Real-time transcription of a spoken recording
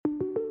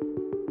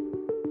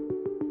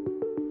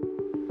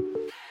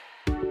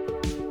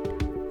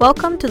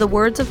Welcome to the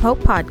Words of Hope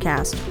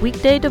podcast,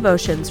 weekday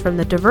devotions from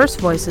the diverse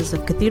voices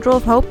of Cathedral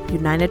of Hope,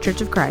 United Church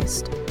of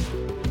Christ.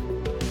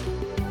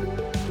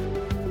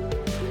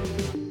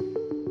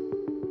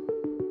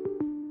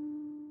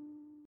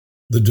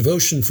 The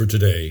devotion for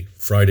today,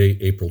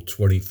 Friday, April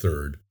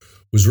 23rd,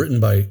 was written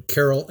by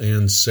Carol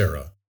Ann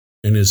Sarah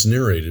and is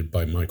narrated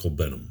by Michael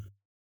Benham.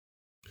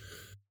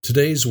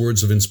 Today's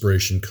words of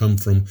inspiration come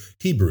from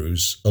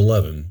Hebrews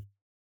 11,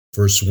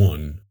 verse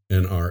 1,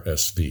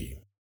 NRSV.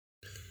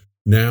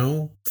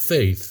 Now,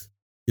 faith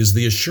is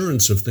the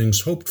assurance of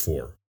things hoped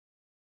for,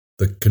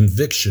 the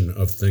conviction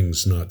of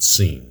things not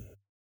seen.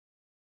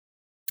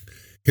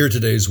 Hear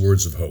today's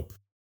words of hope.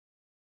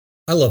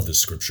 I love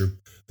this scripture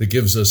that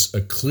gives us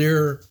a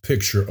clear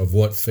picture of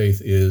what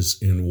faith is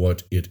and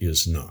what it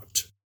is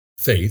not.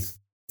 Faith,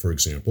 for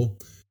example,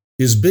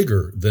 is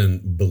bigger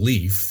than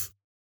belief.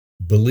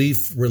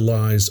 Belief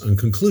relies on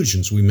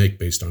conclusions we make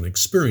based on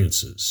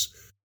experiences.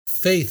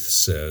 Faith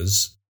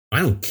says, I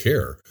don't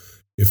care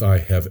if I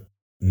have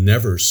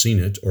never seen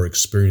it or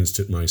experienced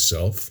it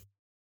myself.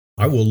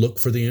 I will look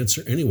for the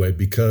answer anyway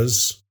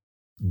because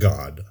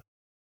God.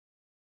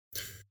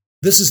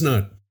 This is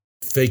not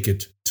fake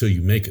it till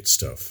you make it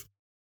stuff.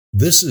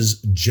 This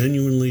is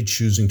genuinely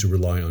choosing to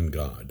rely on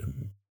God.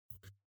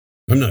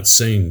 I'm not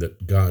saying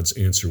that God's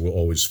answer will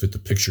always fit the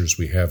pictures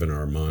we have in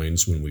our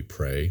minds when we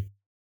pray.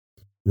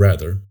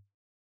 Rather,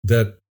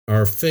 that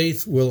our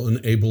faith will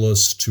enable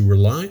us to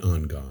rely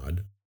on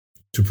God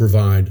to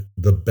provide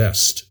the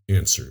best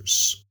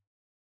answers.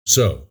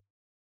 So,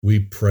 we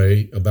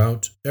pray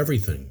about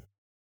everything,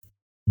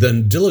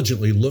 then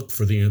diligently look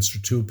for the answer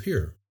to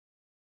appear.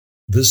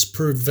 This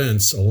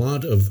prevents a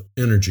lot of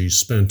energy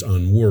spent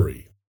on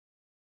worry.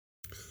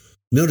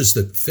 Notice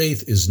that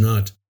faith is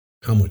not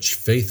how much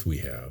faith we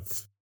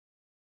have.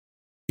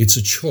 It's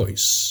a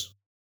choice.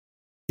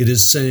 It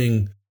is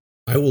saying,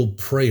 I will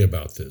pray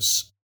about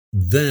this,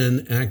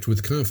 then act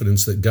with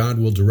confidence that God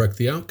will direct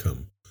the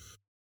outcome.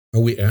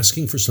 Are we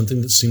asking for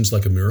something that seems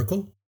like a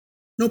miracle?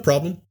 No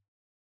problem.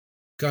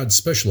 God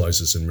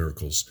specializes in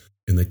miracles,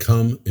 and they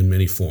come in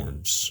many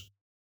forms.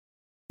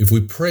 If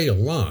we pray a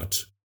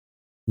lot,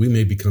 we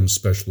may become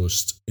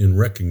specialists in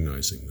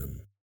recognizing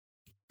them.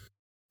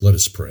 Let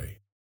us pray.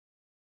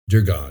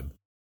 Dear God,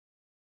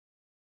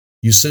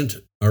 you sent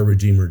our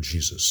Redeemer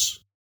Jesus,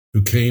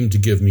 who came to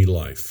give me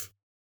life.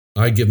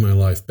 I give my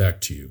life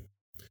back to you,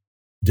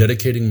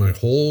 dedicating my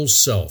whole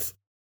self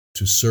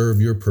to serve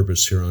your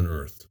purpose here on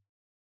earth.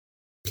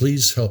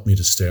 Please help me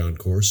to stay on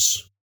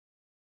course,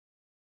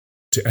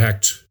 to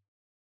act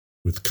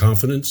with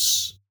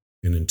confidence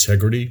and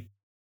integrity,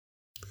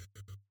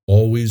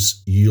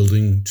 always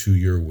yielding to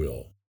your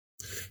will.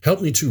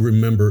 Help me to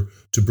remember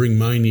to bring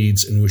my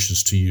needs and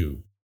wishes to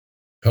you.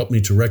 Help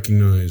me to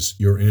recognize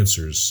your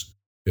answers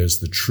as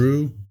the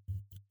true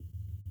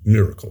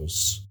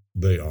miracles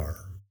they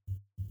are.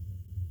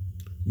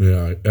 May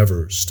I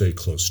ever stay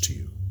close to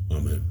you.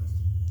 Amen.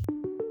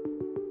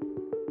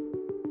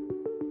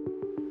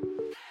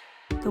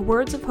 The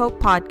Words of Hope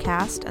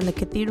podcast and the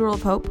Cathedral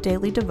of Hope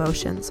daily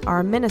devotions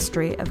are a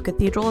ministry of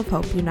Cathedral of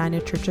Hope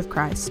United Church of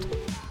Christ.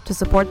 To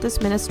support this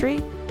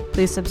ministry,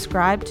 please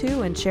subscribe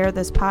to and share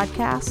this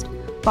podcast,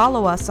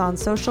 follow us on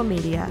social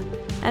media,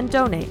 and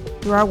donate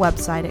through our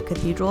website at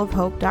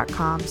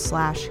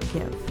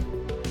cathedralofhope.com/give.